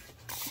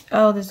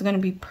 Oh, this is gonna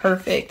be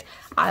perfect.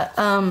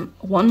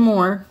 One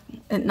more,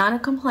 not a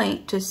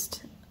complaint,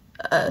 just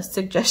a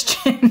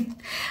suggestion.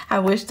 I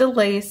wish the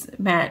lace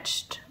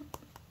matched,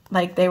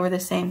 like they were the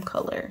same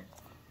color.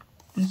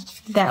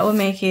 That would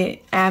make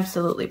it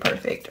absolutely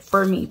perfect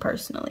for me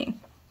personally.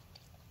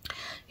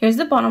 Here's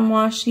the bottom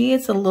washi.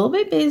 It's a little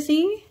bit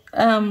busy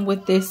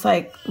with this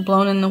like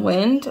blown in the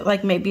wind.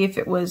 Like maybe if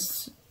it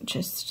was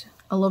just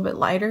a little bit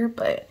lighter,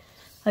 but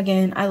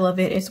again, I love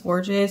it. It's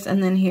gorgeous.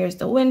 And then here's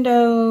the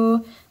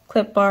window,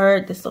 clip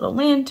art, this little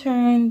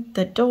lantern,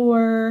 the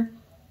door.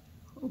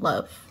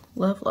 Love,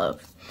 love,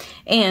 love.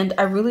 And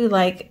I really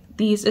like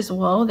these as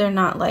well. They're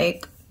not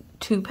like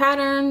too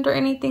patterned or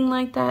anything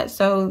like that,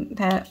 so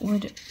that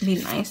would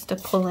be nice to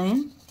pull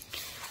in.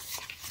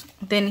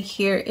 Then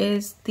here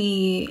is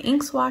the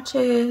ink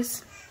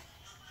swatches,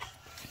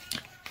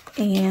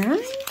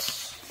 and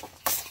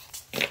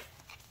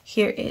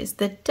here is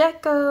the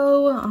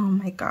deco. Oh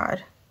my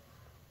god,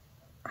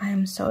 I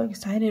am so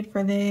excited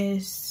for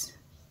this.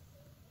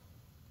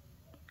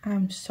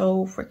 I'm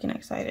so freaking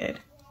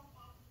excited.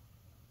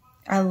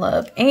 I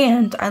love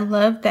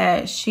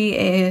that she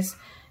is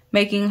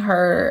making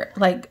her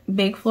like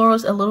big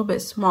florals a little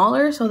bit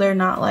smaller, so they're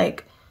not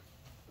like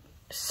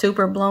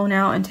super blown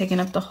out and taking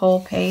up the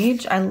whole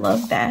page. I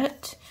love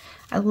that.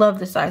 I love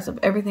the size of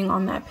everything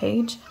on that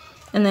page.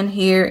 And then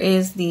here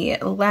is the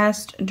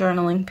last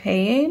journaling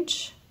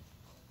page.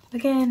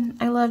 Again,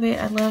 I love it.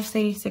 I love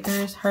Sadies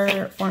Stickers.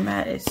 Her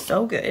format is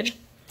so good.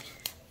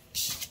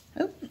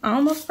 Oh, I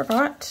almost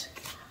forgot.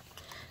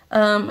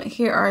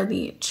 Here are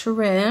the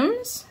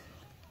trims.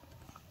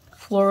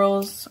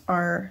 Florals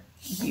are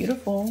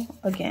beautiful.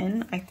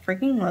 Again, I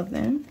freaking love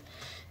them.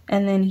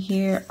 And then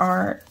here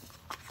are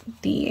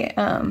the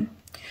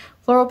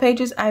floral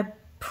pages. I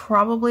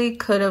probably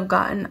could have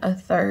gotten a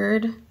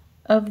third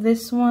of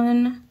this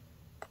one.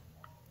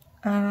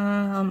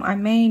 I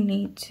may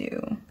need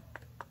to.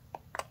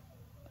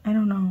 I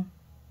don't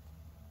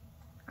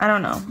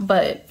know,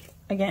 but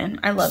again,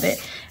 I love it.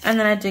 And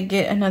then I did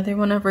get another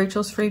one of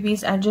Rachel's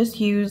freebies. I just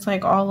used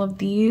like all of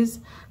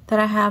these that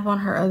I have on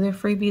her other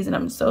freebies, and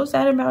I'm so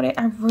sad about it.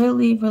 I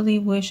really, really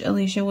wish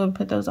Alicia would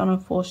put those on a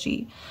full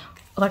sheet,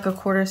 like a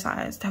quarter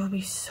size. That would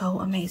be so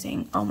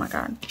amazing. Oh my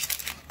god.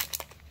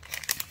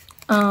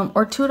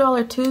 Or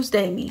 $2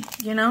 Tuesday me,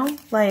 you know,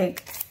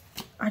 like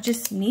I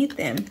just need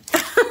them.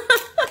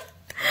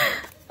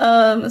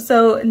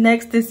 So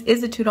next, this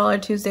is a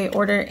 $2 Tuesday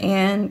order,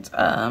 and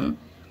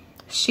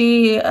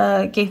she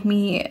gave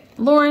me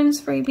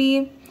Lauren's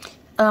freebie.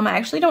 I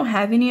actually don't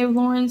have any of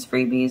Lauren's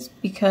freebies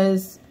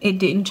because it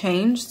didn't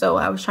change, so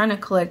I was trying to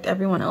collect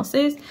everyone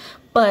else's,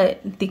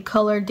 but the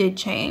color did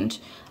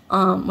change,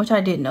 which I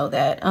did know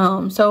that.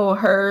 So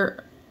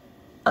her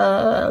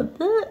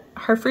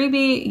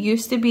freebie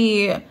used to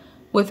be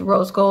with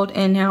rose gold,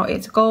 and now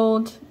it's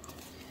gold.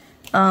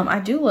 I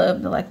do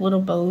love the like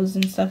little bows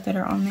and stuff that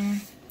are on there.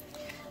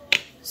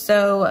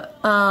 So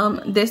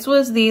this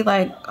was the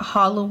like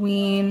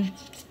Halloween.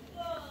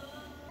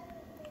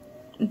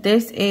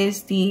 This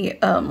is the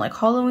like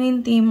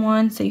Halloween theme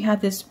one. So you have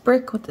this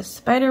brick with the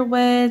spider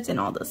webs and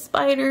all the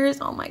spiders.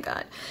 Oh my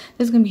god,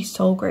 this is gonna be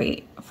so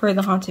great for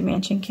the Haunted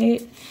Mansion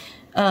kit.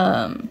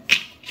 And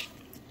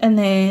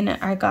then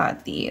I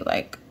got the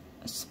like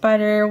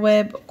spider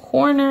web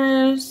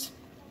corners.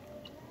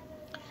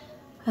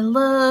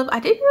 I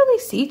didn't really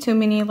see too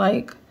many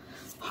like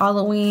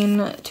Halloween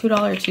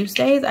 $2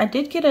 Tuesdays. I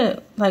did get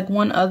a like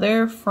one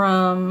other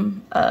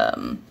from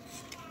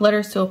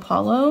Letters to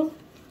Apollo.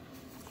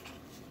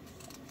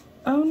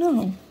 Oh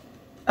no.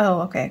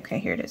 Oh, okay,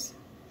 here it is.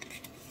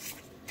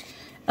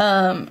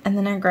 And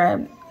then I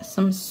grabbed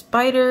some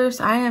spiders.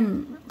 I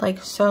am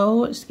like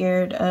so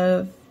scared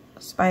of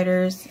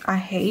spiders. I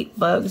hate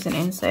bugs and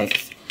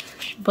insects,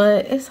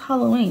 but it's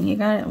Halloween. We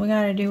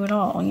gotta do it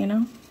all, you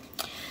know.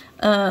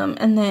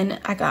 And then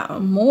I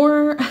got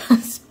more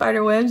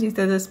spider webs. These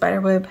are the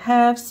spider web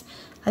halves.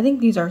 I think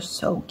these are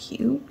so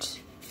cute.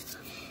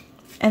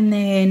 And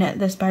then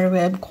the spider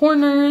web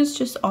corners,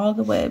 just all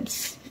the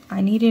webs. I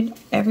needed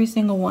every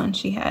single one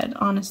she had,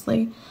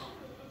 honestly.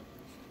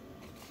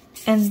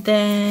 And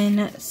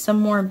then some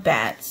more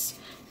bats.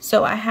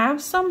 So I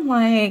have some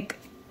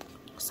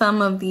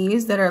of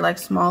these that are like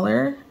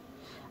smaller,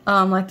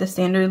 like the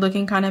standard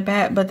looking kind of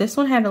bat, but this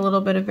one had a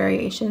little bit of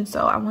variation,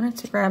 so I wanted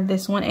to grab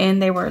this one,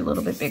 and they were a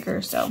little bit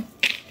bigger. So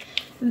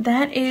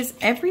that is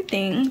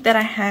everything that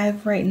I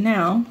have right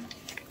now.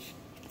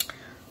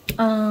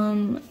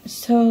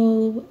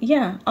 So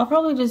yeah, I'll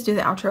probably just do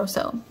the outro.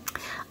 So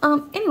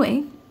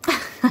anyway,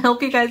 I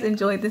hope you guys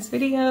enjoyed this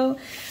video.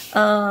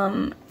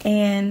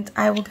 And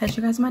I will catch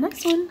you guys in my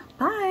next one.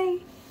 Bye.